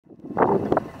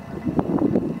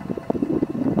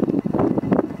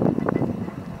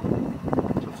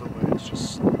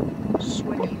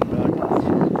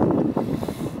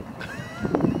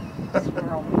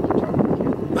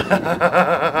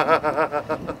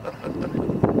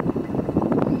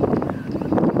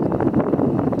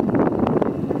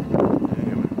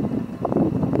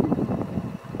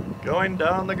Going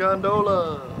down the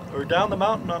gondola, or down the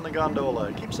mountain on the gondola.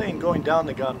 I keep saying going down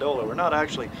the gondola. We're not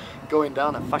actually going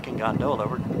down a fucking gondola.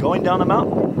 We're going down a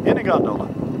mountain in a gondola.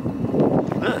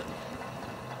 Ugh.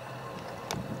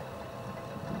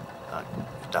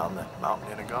 Down the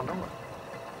mountain in a gondola.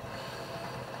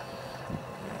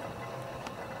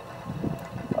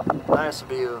 Yeah. Nice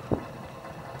view.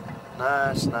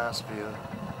 Nice view.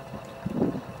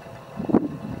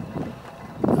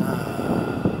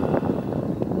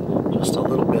 Just a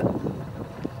little bit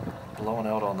blown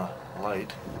out on the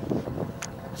light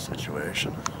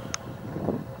situation.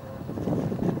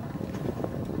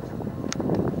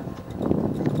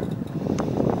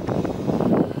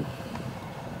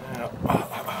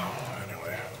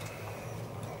 Anyway,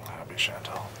 happy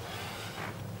Chantal.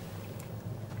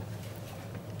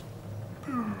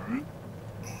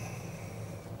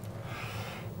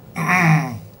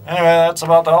 Anyway, that's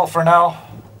about all for now.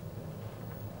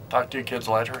 Talk to you kids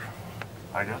later,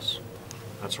 I guess.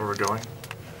 That's where we're going.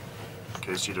 In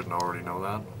case you didn't already know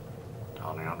that.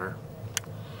 Down yonder.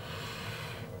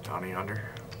 Down yonder.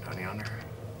 Down yonder.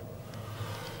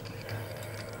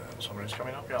 And somebody's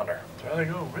coming up yonder. There they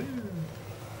go. Woo.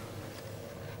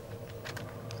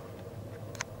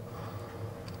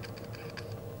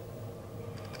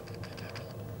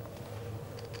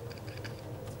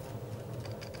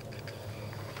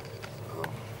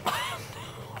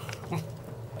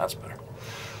 That's better.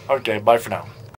 Okay, bye for now.